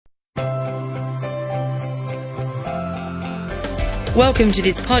Welcome to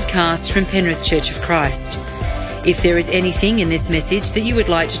this podcast from Penrith Church of Christ. If there is anything in this message that you would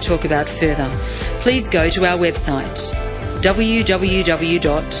like to talk about further, please go to our website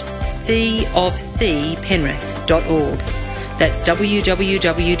www.cofcpenrith.org. That's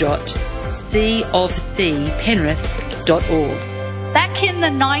www.cofcpenrith.org. Back in the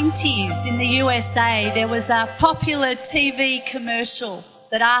 90s in the USA, there was a popular TV commercial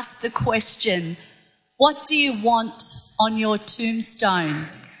that asked the question, what do you want on your tombstone?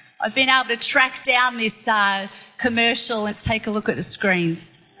 I've been able to track down this commercial. Let's take a look at the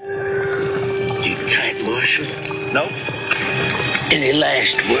screens. You tight, Marshall? Nope. Any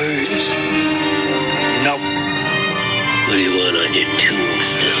last words? Nope. What do you want on your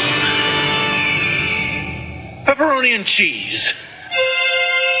tombstone? Pepperoni and cheese.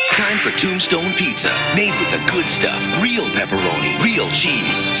 Time for Tombstone Pizza, made with the good stuff, real pepperoni, real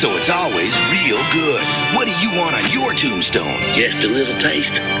cheese, so it's always real good. What do you want on your tombstone? Just a little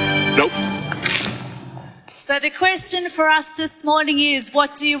taste? Nope. So the question for us this morning is,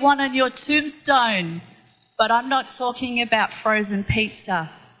 what do you want on your tombstone? But I'm not talking about frozen pizza.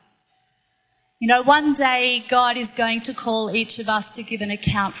 You know, one day God is going to call each of us to give an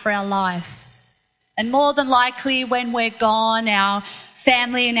account for our life. And more than likely when we're gone, our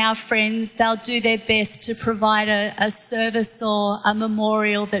family and our friends, they'll do their best to provide a service or a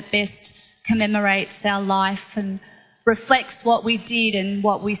memorial that best commemorates our life and reflects what we did and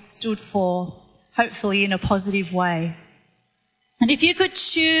what we stood for, hopefully in a positive way. And if you could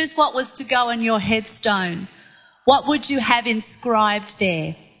choose what was to go on your headstone, what would you have inscribed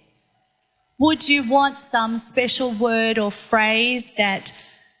there? Would you want some special word or phrase that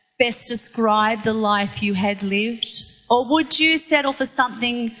best described the life you had lived? Or would you settle for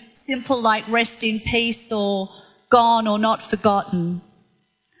something simple like rest in peace or gone or not forgotten?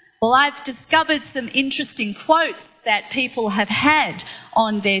 Well, I've discovered some interesting quotes that people have had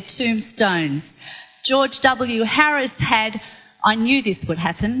on their tombstones. George W. Harris had, I knew this would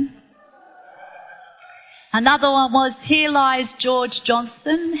happen. Another one was, here lies George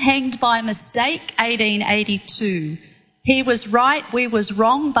Johnson, hanged by mistake, 1882. He was right, we was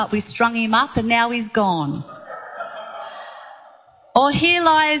wrong, but we strung him up and now he's gone. Or here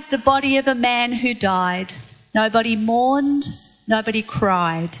lies the body of a man who died. Nobody mourned, nobody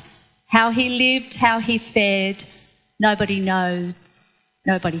cried. How he lived, how he fared, nobody knows,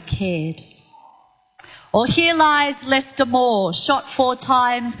 nobody cared. Or here lies Lester Moore, shot 4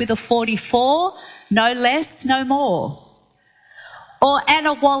 times with a 44, no less, no more. Or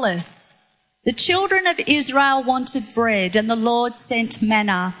Anna Wallace, the children of Israel wanted bread and the Lord sent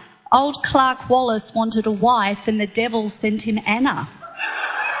manna. Old Clark Wallace wanted a wife and the devil sent him Anna.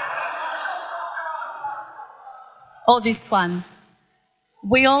 Or this one.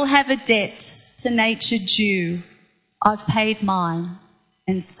 We all have a debt to nature due. I've paid mine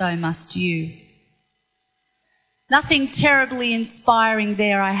and so must you. Nothing terribly inspiring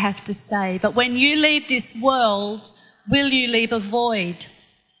there, I have to say. But when you leave this world, will you leave a void?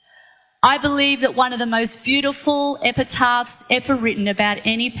 I believe that one of the most beautiful epitaphs ever written about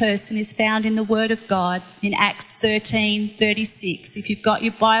any person is found in the Word of God in Acts 13:36. If you've got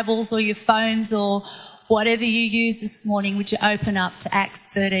your Bibles or your phones or whatever you use this morning, would you open up to Acts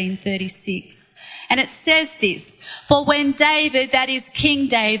 13:36? And it says this, for when David, that is King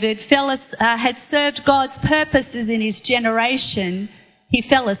David, had served God's purposes in his generation, he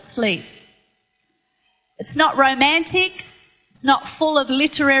fell asleep. It's not romantic. It's not full of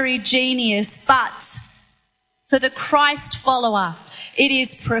literary genius, but for the Christ follower, it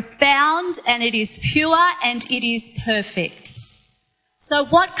is profound and it is pure and it is perfect. So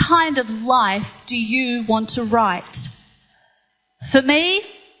what kind of life do you want to write? For me,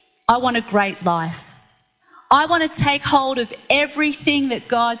 I want a great life. I want to take hold of everything that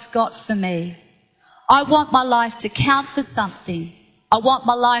God's got for me. I want my life to count for something. I want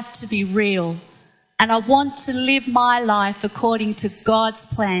my life to be real. And I want to live my life according to God's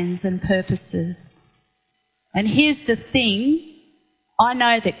plans and purposes. And here's the thing. I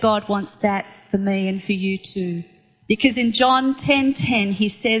know that God wants that for me and for you too. Because in John 10:10, he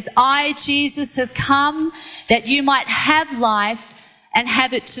says, I, Jesus, have come that you might have life and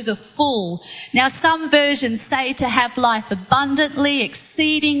have it to the full. Now, some versions say to have life abundantly,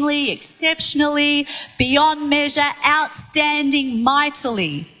 exceedingly, exceptionally, beyond measure, outstanding,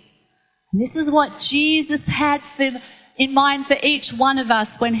 mightily. And this is what Jesus had in mind for each one of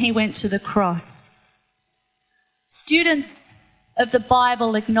us when he went to the cross. Students of the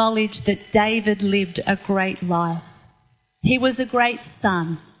Bible acknowledge that David lived a great life. He was a great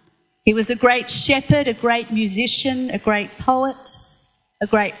son. He was a great shepherd, a great musician, a great poet, a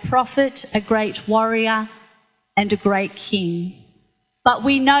great prophet, a great warrior, and a great king. But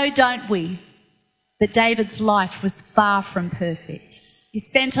we know, don't we, that David's life was far from perfect. He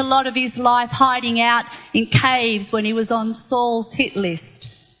spent a lot of his life hiding out in caves when he was on Saul's hit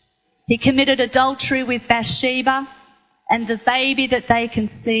list. He committed adultery with Bathsheba, and the baby that they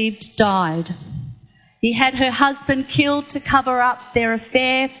conceived died. He had her husband killed to cover up their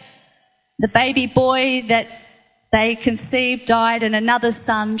affair. The baby boy that they conceived died, and another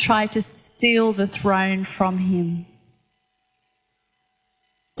son tried to steal the throne from him.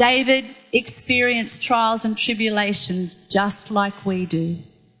 David experienced trials and tribulations just like we do.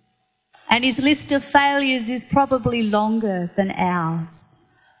 And his list of failures is probably longer than ours.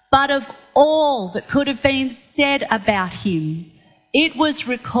 But of all that could have been said about him, it was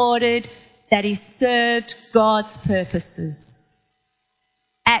recorded that he served God's purposes.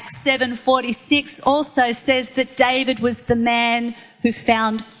 Acts 7:46 also says that David was the man who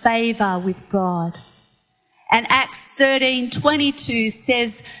found favour with God. And Acts 13:22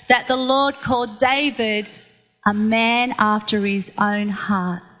 says that the Lord called David a man after his own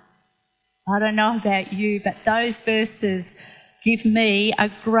heart. I don't know about you, but those verses give me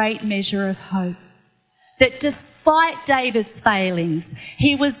a great measure of hope. That despite David's failings,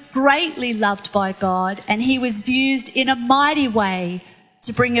 he was greatly loved by God, and he was used in a mighty way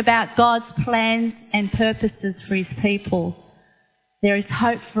to bring about God's plans and purposes for his people. There is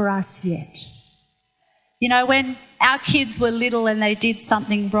hope for us yet. You know, when our kids were little and they did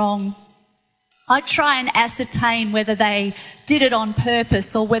something wrong, I try and ascertain whether they did it on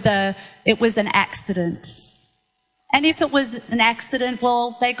purpose or whether it was an accident. And if it was an accident,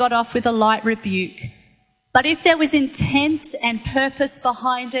 well, they got off with a light rebuke. But if there was intent and purpose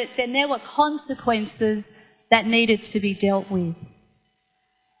behind it, then there were consequences that needed to be dealt with.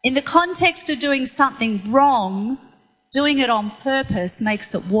 In the context of doing something wrong, doing it on purpose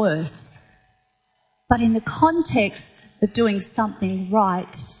makes it worse. But in the context of doing something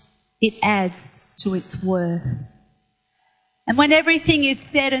right, it adds to its worth. And when everything is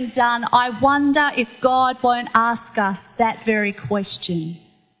said and done, I wonder if God won't ask us that very question.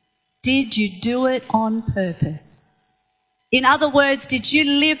 Did you do it on purpose? In other words, did you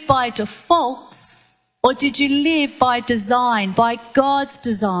live by default, or did you live by design, by God's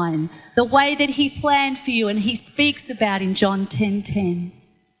design, the way that he planned for you and he speaks about in John 10:10?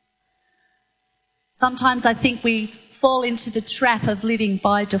 Sometimes I think we fall into the trap of living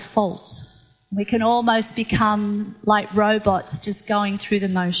by default. We can almost become like robots just going through the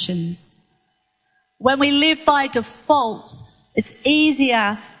motions. When we live by default, it's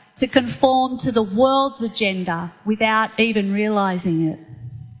easier to conform to the world's agenda without even realising it.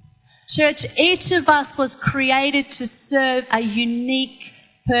 Church, each of us was created to serve a unique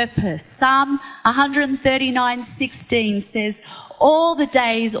purpose. Psalm 139:16 says, all the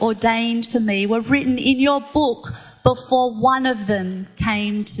days ordained for me were written in your book before one of them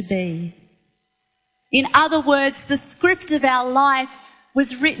came to be. In other words, the script of our life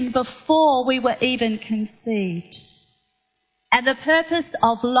was written before we were even conceived. And the purpose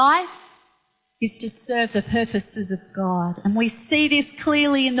of life is to serve the purposes of God. And we see this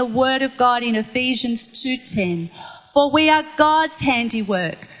clearly in the Word of God in Ephesians 2:10. For we are God's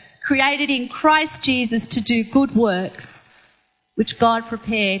handiwork, created in Christ Jesus to do good works, which God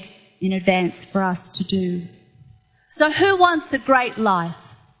prepared in advance for us to do. So who wants a great life?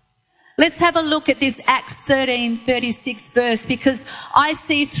 Let's have a look at this Acts 13:36 verse, because I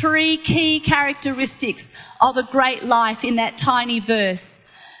see three key characteristics of a great life in that tiny verse.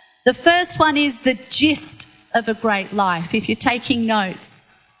 The first one is the gist of a great life, if you're taking notes.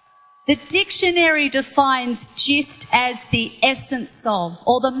 The dictionary defines gist as the essence of,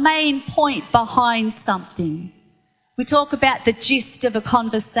 or the main point behind something. We talk about the gist of a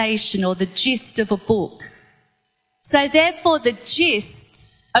conversation or the gist of a book. So therefore, the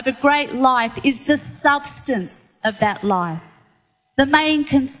gist of a great life is the substance of that life. The main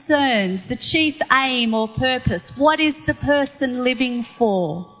concerns, the chief aim or purpose. What is the person living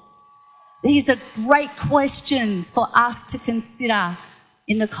for? These are great questions for us to consider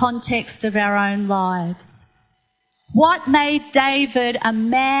in the context of our own lives. What made David a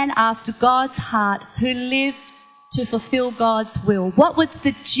man after God's heart who lived to fulfill God's will? What was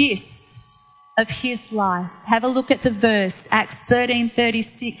the gist of his life? Have a look at the verse. Acts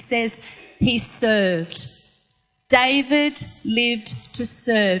 13:36 says he served. David lived to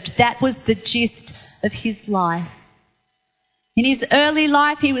serve. That was the gist of his life. In his early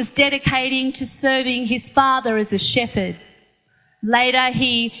life, he was dedicating to serving his father as a shepherd. Later,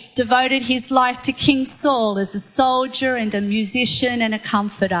 he devoted his life to King Saul as a soldier and a musician and a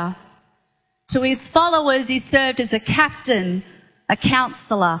comforter. To his followers, he served as a captain, a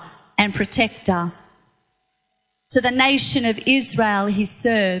counselor, and protector. To the nation of Israel, he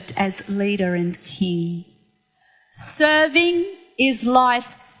served as leader and king. Serving is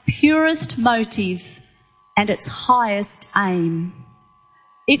life's purest motive and its highest aim.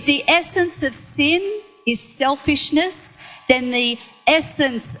 If the essence of sin is selfishness, then the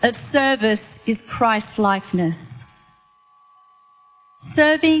essence of service is Christ-likeness.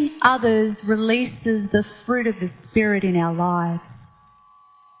 Serving others releases the fruit of the Spirit in our lives.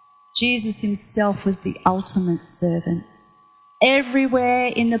 Jesus himself was the ultimate servant. Everywhere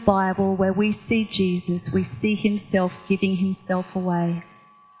in the Bible where we see Jesus, we see himself giving himself away.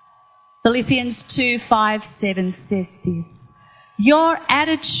 Philippians 2:5-7 says this: "Your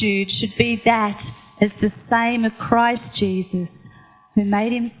attitude should be that as the same of Christ Jesus, who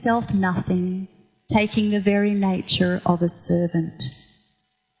made himself nothing, taking the very nature of a servant."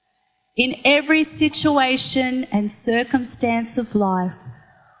 In every situation and circumstance of life,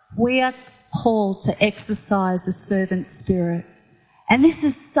 we are called to exercise a servant spirit. And this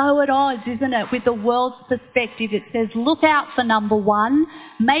is so at odds, isn't it, with the world's perspective. It says, look out for number one,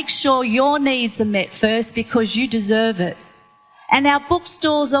 make sure your needs are met first because you deserve it. And our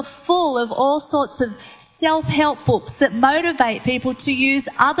bookstores are full of all sorts of self-help books that motivate people to use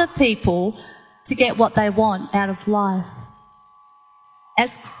other people to get what they want out of life.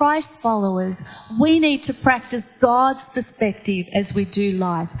 As Christ followers, we need to practice God's perspective as we do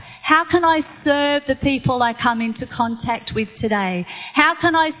life. How can I serve the people I come into contact with today? How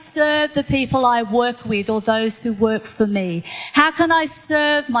can I serve the people I work with or those who work for me? How can I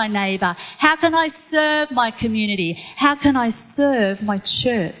serve my neighbour? How can I serve my community? How can I serve my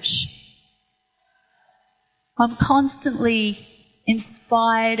church? I'm constantly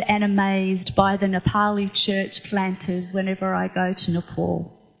inspired and amazed by the Nepali church planters whenever I go to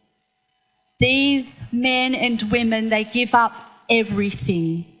Nepal. These men and women, they give up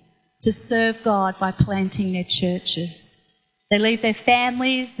everything to serve God by planting their churches. They leave their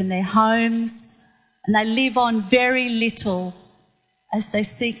families and their homes, and they live on very little as they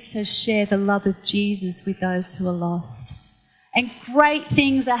seek to share the love of Jesus with those who are lost. And great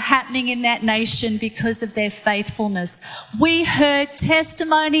things are happening in that nation because of their faithfulness. We heard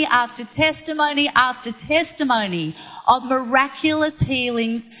testimony after testimony after testimony of miraculous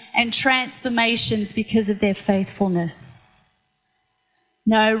healings and transformations because of their faithfulness.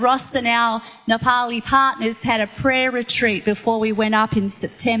 No, Ross and our Nepali partners had a prayer retreat before we went up in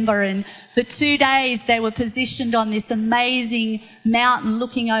September, and for 2 days they were positioned on this amazing mountain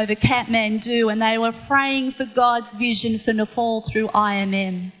looking over Kathmandu, and they were praying for God's vision for Nepal through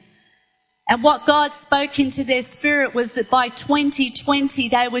IMM. And what God spoke into their spirit was that by 2020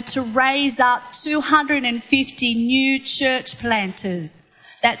 they were to raise up 250 new church planters.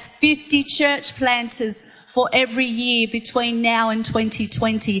 That's 50 church planters for every year between now and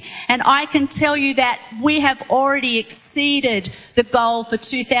 2020. And I can tell you that we have already exceeded the goal for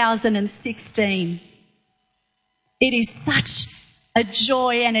 2016. It is such a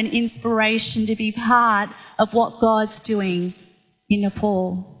joy and an inspiration to be part of what God's doing in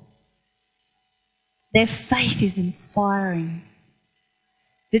Nepal. Their faith is inspiring.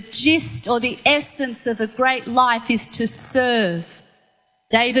 The gist or the essence of a great life is to serve.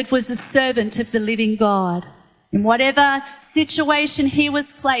 David was a servant of the living God. In whatever situation he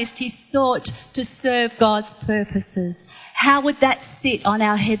was placed, he sought to serve God's purposes. How would that sit on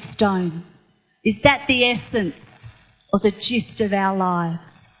our headstone? Is that the essence or the gist of our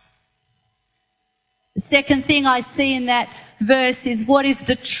lives? The second thing I see in that verse is, what is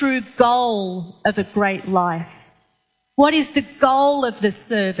the true goal of a great life? What is the goal of the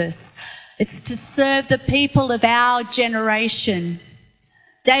service? It's to serve the people of our generation.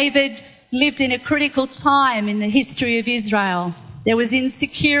 David lived in a critical time in the history of Israel. There was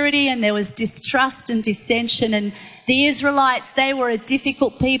insecurity and there was distrust and dissension, and the Israelites, they were a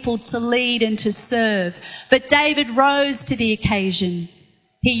difficult people to lead and to serve. But David rose to the occasion.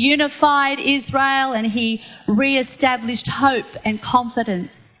 He unified Israel and he re-established hope and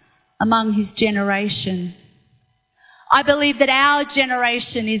confidence among his generation. I believe that our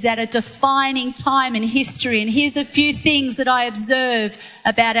generation is at a defining time in history, and here's a few things that I observe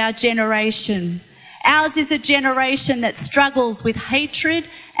about our generation. Ours is a generation that struggles with hatred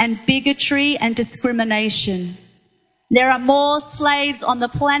and bigotry and discrimination. There are more slaves on the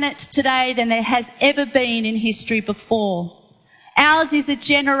planet today than there has ever been in history before. Ours is a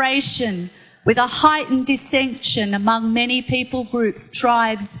generation with a heightened dissension among many people groups,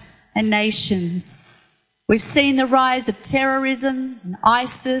 tribes and nations. We've seen the rise of terrorism and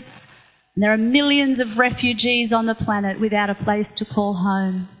ISIS, and there are millions of refugees on the planet without a place to call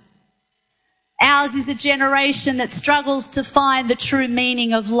home. Ours is a generation that struggles to find the true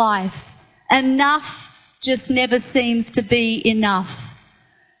meaning of life. Enough just never seems to be enough.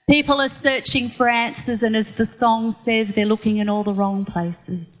 People are searching for answers, and as the song says, they're looking in all the wrong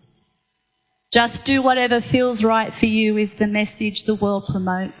places. Just do whatever feels right for you is the message the world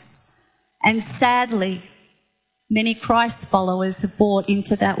promotes. And sadly, many Christ followers have bought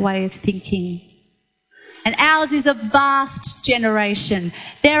into that way of thinking. And ours is a vast generation.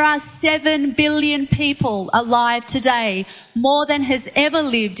 There are 7 billion people alive today, more than has ever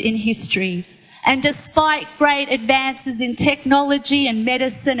lived in history. And despite great advances in technology and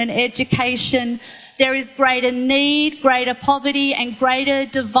medicine and education, there is greater need, greater poverty, and greater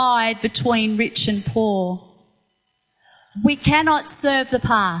divide between rich and poor. We cannot serve the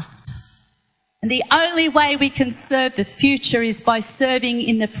past. And the only way we can serve the future is by serving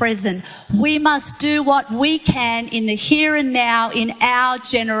in the present. We must do what we can in the here and now in our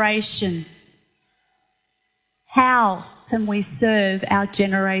generation. How can we serve our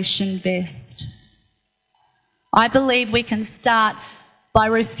generation best? I believe we can start by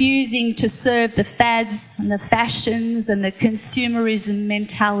refusing to serve the fads and the fashions and the consumerism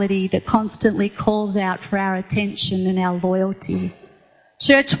mentality that constantly calls out for our attention and our loyalty.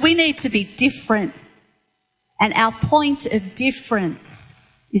 Church, we need to be different, and our point of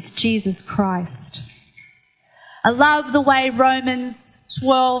difference is Jesus Christ. I love the way Romans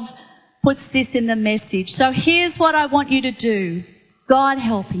 12 puts this in the message. So here's what I want you to do, God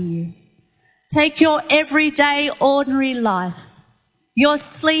helping you. Take your everyday, ordinary life, your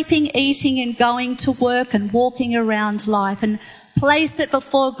sleeping, eating and going to work and walking around life, and place it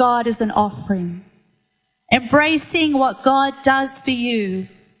before God as an offering. Embracing what God does for you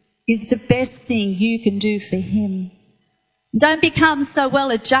is the best thing you can do for Him. Don't become so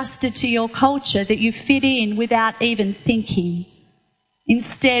well adjusted to your culture that you fit in without even thinking.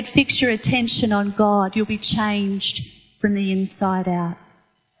 Instead, fix your attention on God. You'll be changed from the inside out.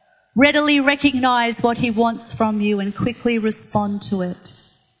 Readily recognize what He wants from you and quickly respond to it.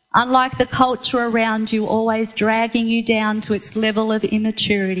 Unlike the culture around you always dragging you down to its level of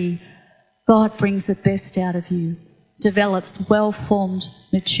immaturity, God brings the best out of you, develops well-formed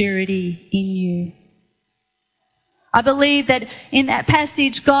maturity in you. I believe that in that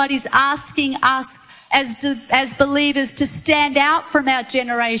passage, God is asking us as believers to stand out from our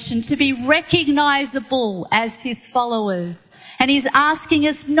generation, to be recognizable as His followers. And He's asking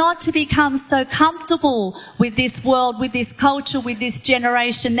us not to become so comfortable with this world, with this culture, with this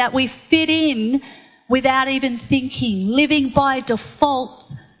generation, that we fit in without even thinking, living by default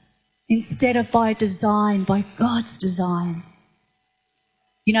instead of by design, by God's design.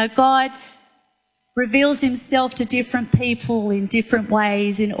 You know, God reveals Himself to different people in different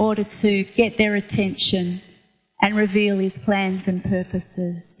ways in order to get their attention and reveal His plans and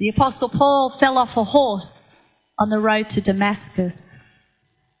purposes. The Apostle Paul fell off a horse on the road to Damascus.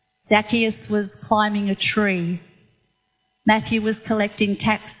 Zacchaeus was climbing a tree. Matthew was collecting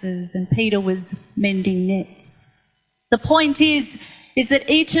taxes, and Peter was mending nets. The point is that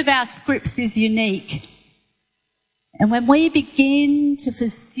each of our scripts is unique. And when we begin to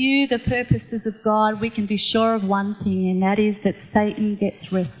pursue the purposes of God, we can be sure of one thing, and that is that Satan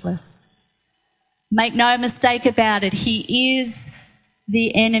gets restless. Make no mistake about it, he is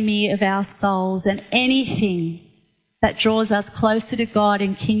the enemy of our souls, and anything that draws us closer to God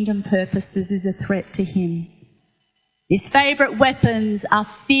and kingdom purposes is a threat to him. His favourite weapons are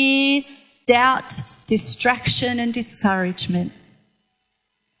fear, doubt, distraction and discouragement.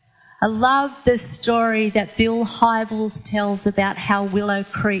 I love the story that Bill Hybels tells about how Willow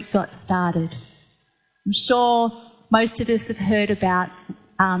Creek got started. I'm sure most of us have heard about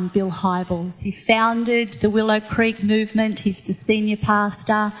Bill Hybels. He founded the Willow Creek movement. He's the senior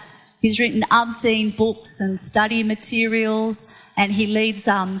pastor. He's written umpteen books and study materials, and he leads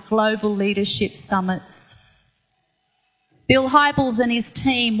global leadership summits. Bill Hybels and his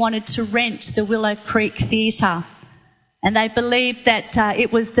team wanted to rent the Willow Creek Theatre, and they believed that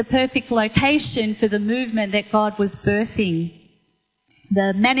it was the perfect location for the movement that God was birthing.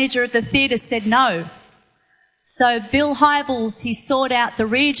 The manager of the theatre said no. So Bill Hybels, he sought out the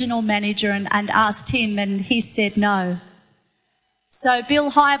regional manager and asked him, and he said no. So Bill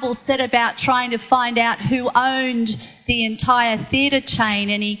Hybels set about trying to find out who owned the entire theatre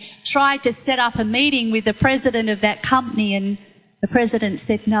chain, and he tried to set up a meeting with the president of that company, and the president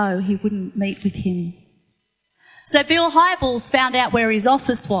said no, he wouldn't meet with him. So Bill Hybels found out where his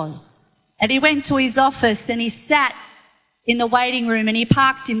office was, and he went to his office and he sat in the waiting room and he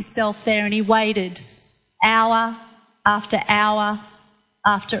parked himself there and he waited hour after hour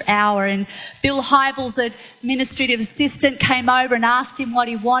after hour. And Bill Hybels, administrative assistant, came over and asked him what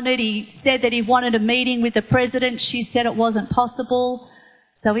he wanted. He said that he wanted a meeting with the president. She said it wasn't possible.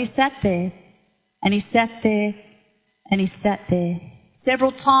 So he sat there And he sat there and he sat there.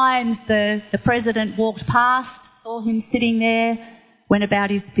 Several times the president walked past, saw him sitting there, went about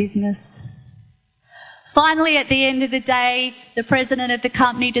his business. Finally, at the end of the day, the president of the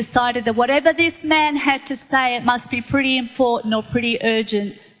company decided that whatever this man had to say, it must be pretty important or pretty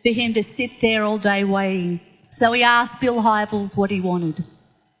urgent for him to sit there all day waiting. So he asked Bill Hybels what he wanted.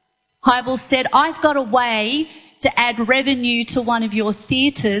 Hybels said, "I've got a way to add revenue to one of your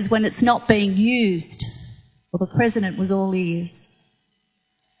theatres when it's not being used." Well, the president was all ears.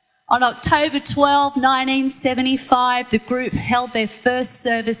 On October 12, 1975, the group held their first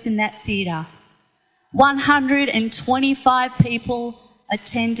service in that theatre. 125 people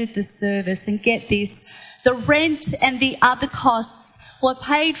attended the service, and get this, the rent and the other costs were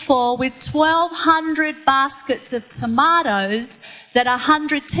paid for with 1,200 baskets of tomatoes that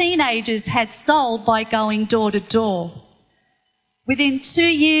 100 teenagers had sold by going door to door. Within 2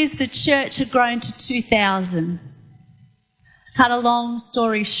 years, the church had grown to 2,000. To cut a long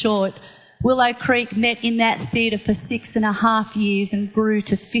story short, Willow Creek met in that theatre for 6.5 years and grew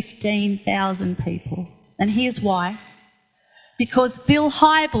to 15,000 people. And here's why. Because Bill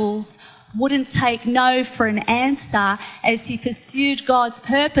Hybels wouldn't take no for an answer as he pursued God's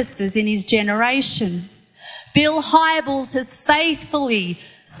purposes in his generation. Bill Hybels has faithfully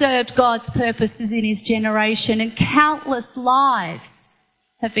served God's purposes in his generation, and countless lives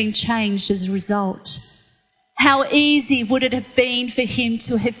have been changed as a result. How easy would it have been for him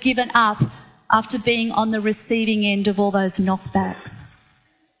to have given up after being on the receiving end of all those knockbacks?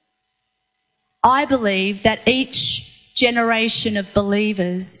 I believe that each generation of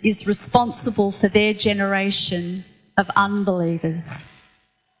believers is responsible for their generation of unbelievers.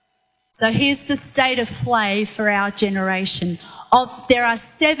 So here's the state of play for our generation. There are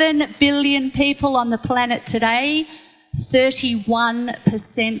 7 billion people on the planet today.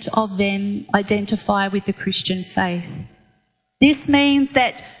 31% of them identify with the Christian faith. This means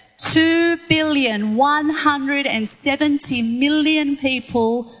that 2,170,000,000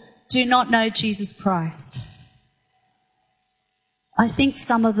 people do not know Jesus Christ. I think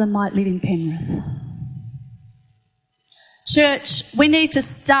some of them might live in Penrith. Church, we need to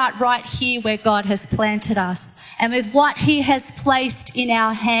start right here where God has planted us and with what He has placed in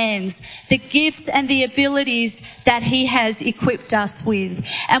our hands, the gifts and the abilities that He has equipped us with.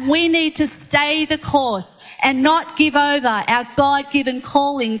 And we need to stay the course and not give over our God-given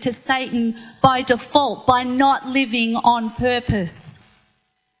calling to Satan by default, by not living on purpose.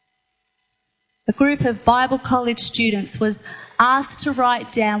 A group of Bible college students was asked to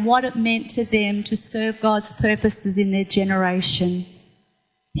write down what it meant to them to serve God's purposes in their generation.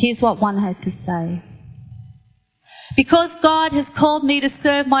 Here's what one had to say. Because God has called me to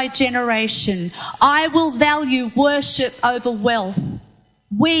serve my generation, I will value worship over wealth,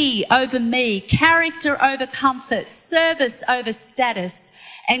 we over me, character over comfort, service over status,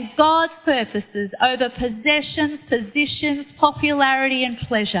 and God's purposes over possessions, positions, popularity and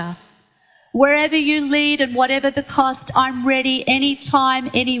pleasure. Wherever you lead and whatever the cost, I'm ready anytime,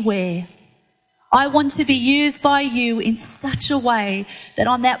 anywhere. I want to be used by you in such a way that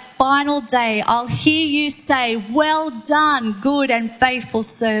on that final day, I'll hear you say, "Well done, good and faithful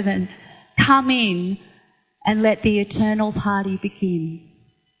servant. Come in and let the eternal party begin."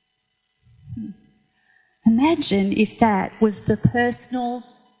 Imagine if that was the personal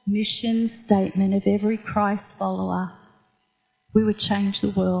mission statement of every Christ follower. We would change the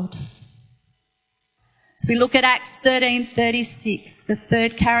world. As we look at Acts 13:36, the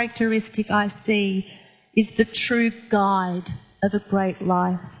third characteristic I see is the true guide of a great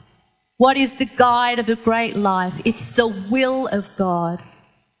life. What is the guide of a great life? It's the will of God.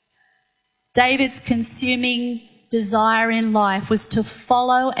 David's consuming desire in life was to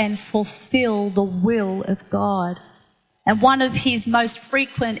follow and fulfill the will of God. And one of his most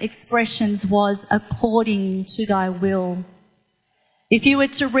frequent expressions was, "according to thy will." If you were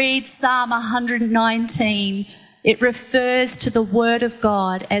to read Psalm 119, it refers to the Word of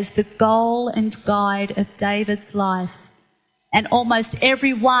God as the goal and guide of David's life. And almost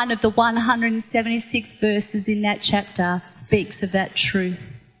every one of the 176 verses in that chapter speaks of that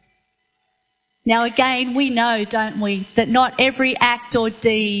truth. Now again, we know, don't we, that not every act or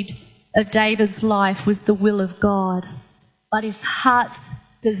deed of David's life was the will of God, but his heart's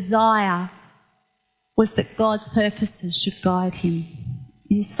desire was that God's purposes should guide him.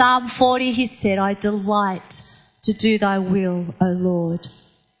 In Psalm 40, he said, "I delight to do thy will, O Lord."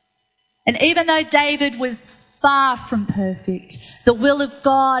 And even though David was far from perfect. The will of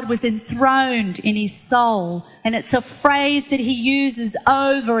God was enthroned in his soul. And it's a phrase that he uses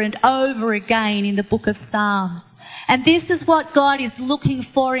over and over again in the book of Psalms. And this is what God is looking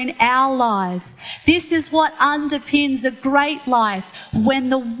for in our lives. This is what underpins a great life, when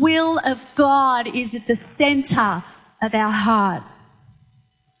the will of God is at the centre of our heart.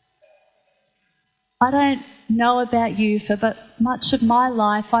 I don't know about you, but much of my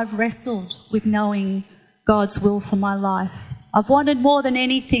life I've wrestled with knowing God's will for my life. I've wanted more than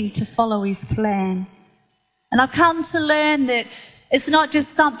anything to follow his plan. And I've come to learn that it's not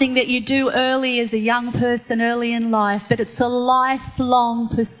just something that you do early as a young person, early in life, but it's a lifelong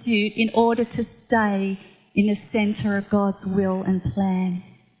pursuit in order to stay in the centre of God's will and plan.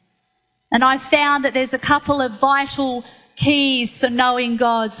 And I found that there's a couple of vital keys for knowing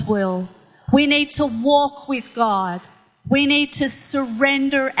God's will. We need to walk with God. We need to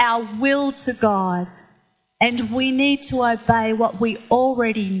surrender our will to God. And we need to obey what we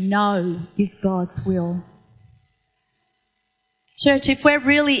already know is God's will. Church, if we're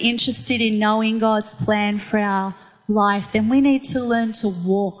really interested in knowing God's plan for our life, then we need to learn to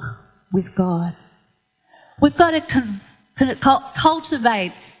walk with God. We've got to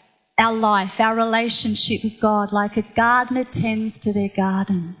cultivate our life, our relationship with God, like a gardener tends to their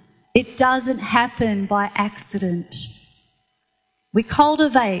garden. It doesn't happen by accident. We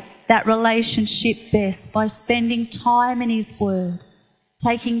cultivate that relationship best by spending time in his word,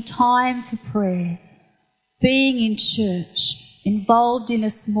 taking time for prayer, being in church, involved in a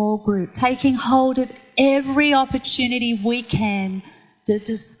small group, taking hold of every opportunity we can to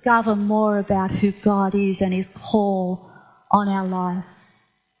discover more about who God is and his call on our life.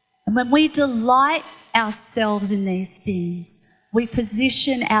 And when we delight ourselves in these things, we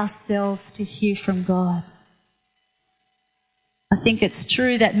position ourselves to hear from God. I think it's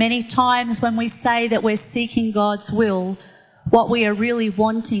true that many times when we say that we're seeking God's will, what we are really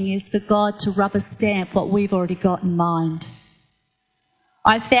wanting is for God to rubber stamp what we've already got in mind.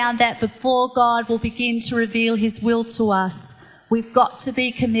 I found that before God will begin to reveal his will to us, we've got to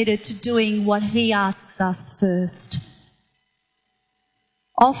be committed to doing what he asks us first.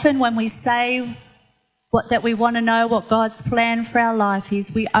 Often when we say that we want to know what God's plan for our life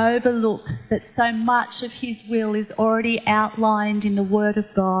is, we overlook that so much of his will is already outlined in the Word of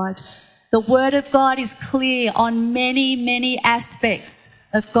God. The Word of God is clear on many, many aspects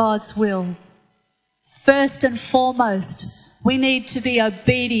of God's will. First and foremost, we need to be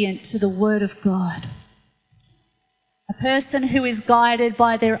obedient to the Word of God. A person who is guided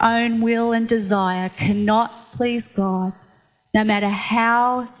by their own will and desire cannot please God, no matter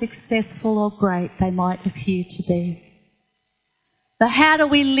how successful or great they might appear to be. But how do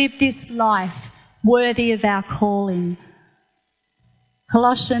we live this life worthy of our calling?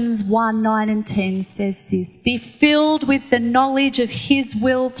 Colossians 1, 9 and 10 says this: "Be filled with the knowledge of his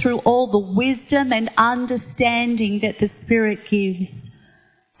will through all the wisdom and understanding that the Spirit gives,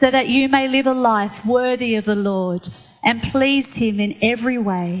 so that you may live a life worthy of the Lord and please him in every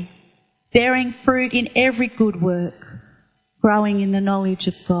way, bearing fruit in every good work, growing in the knowledge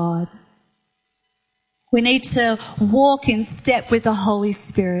of God." We need to walk in step with the Holy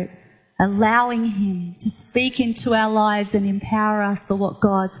Spirit, allowing him to speak into our lives and empower us for what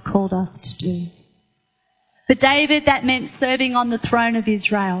God's called us to do. For David, that meant serving on the throne of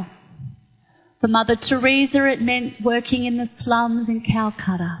Israel. For Mother Teresa, it meant working in the slums in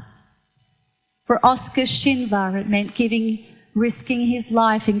Calcutta. For Oskar Schindler, it meant risking his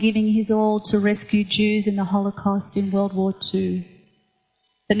life and giving his all to rescue Jews in the Holocaust in World War II.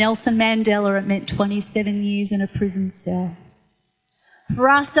 For Nelson Mandela, it meant 27 years in a prison cell. For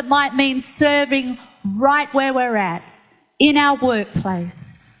us, it might mean serving right where we're at, in our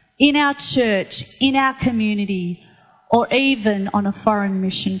workplace, in our church, in our community, or even on a foreign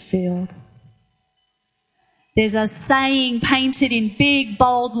mission field. There's a saying painted in big,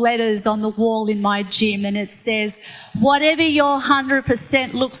 bold letters on the wall in my gym, and it says, "Whatever your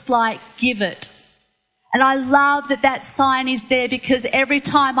 100% looks like, give it." And I love that sign is there, because every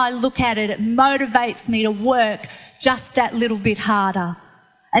time I look at it, it motivates me to work just that little bit harder.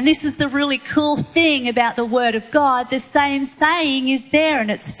 And this is the really cool thing about the Word of God. The same saying is there,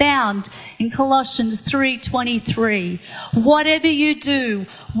 and it's found in Colossians 3:23. "Whatever you do,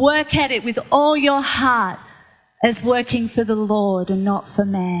 work at it with all your heart, as working for the Lord and not for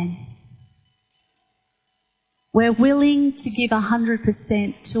man." We're willing to give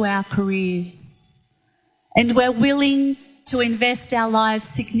 100% to our careers, and we're willing to invest our lives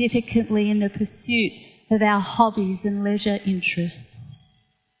significantly in the pursuit of our hobbies and leisure interests.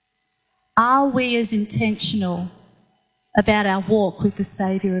 Are we as intentional about our walk with the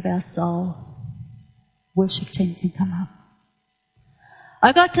Saviour of our soul? Worship team can come up.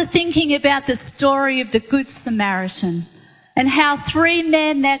 I got to thinking about the story of the Good Samaritan and how 3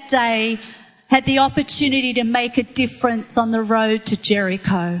 men that day had the opportunity to make a difference on the road to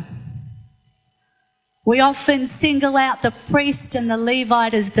Jericho. We often single out the priest and the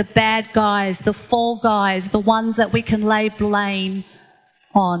Levite as the bad guys, the fall guys, the ones that we can lay blame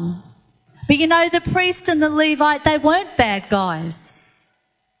on. But you know, the priest and the Levite, they weren't bad guys.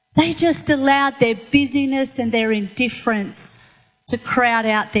 They just allowed their busyness and their indifference to crowd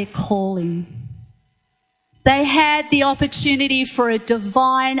out their calling. They had the opportunity for a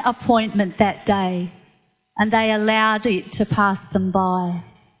divine appointment that day, and they allowed it to pass them by.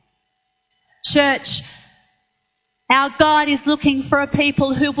 Church, our God is looking for a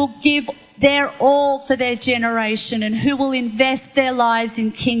people who will give their all for their generation and who will invest their lives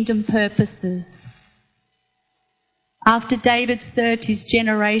in kingdom purposes. After David served his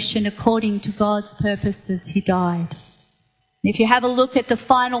generation according to God's purposes, he died. If you have a look at the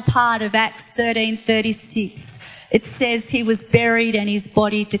final part of Acts 13:36, it says he was buried and his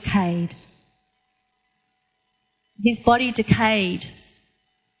body decayed. His body decayed,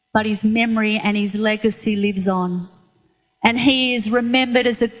 but his memory and his legacy lives on. And he is remembered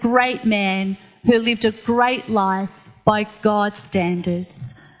as a great man who lived a great life by God's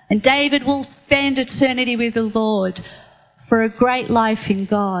standards. And David will spend eternity with the Lord, for a great life in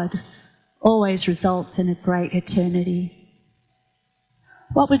God always results in a great eternity.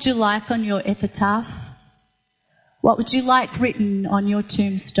 What would you like on your epitaph? What would you like written on your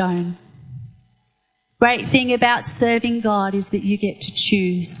tombstone? Great thing about serving God is that you get to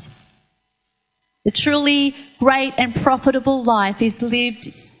choose. The truly great and profitable life is lived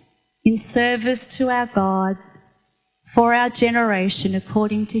in service to our God for our generation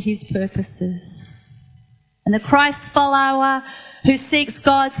according to his purposes. And the Christ follower who seeks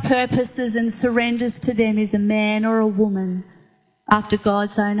God's purposes and surrenders to them is a man or a woman after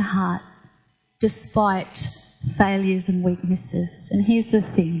God's own heart, despite failures and weaknesses. And here's the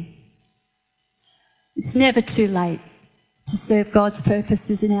thing. It's never too late to serve God's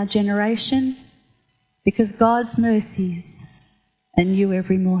purposes in our generation, because God's mercies are new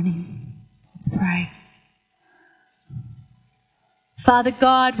every morning. Let's pray. Father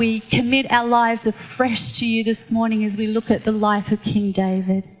God, we commit our lives afresh to you this morning as we look at the life of King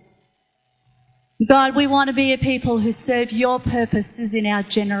David. God, we want to be a people who serve your purposes in our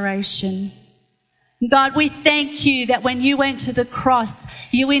generation. God, we thank you that when you went to the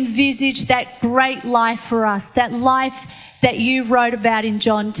cross, you envisaged that great life for us, that life that you wrote about in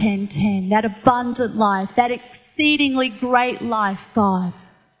John 10:10, that abundant life, that exceedingly great life, God.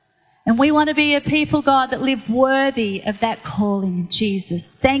 And we want to be a people, God, that live worthy of that calling,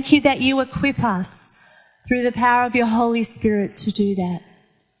 Jesus. Thank you that you equip us through the power of your Holy Spirit to do that.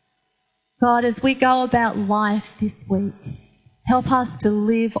 God, as we go about life this week, help us to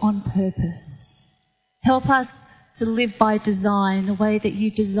live on purpose. Help us to live by design, the way that you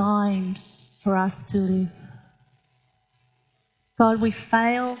designed for us to live. God, we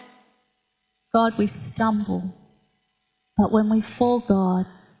fail. God, we stumble. But when we fall, God,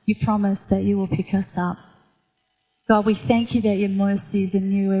 you promise that you will pick us up. God, we thank you that your mercies are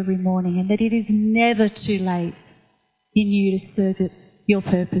new every morning and that it is never too late in you to serve your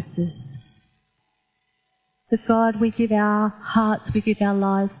purposes. So God, we give our hearts, we give our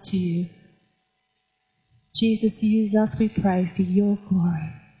lives to you. Jesus, use us, we pray, for your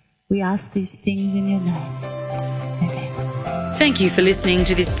glory. We ask these things in your name. Amen. Thank you for listening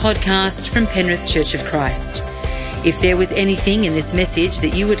to this podcast from Penrith Church of Christ. If there was anything in this message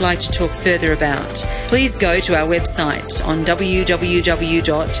that you would like to talk further about, please go to our website on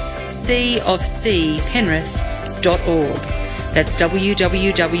www.cofcpenrith.org. That's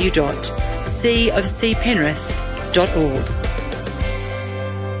www.cofcpenrith.org.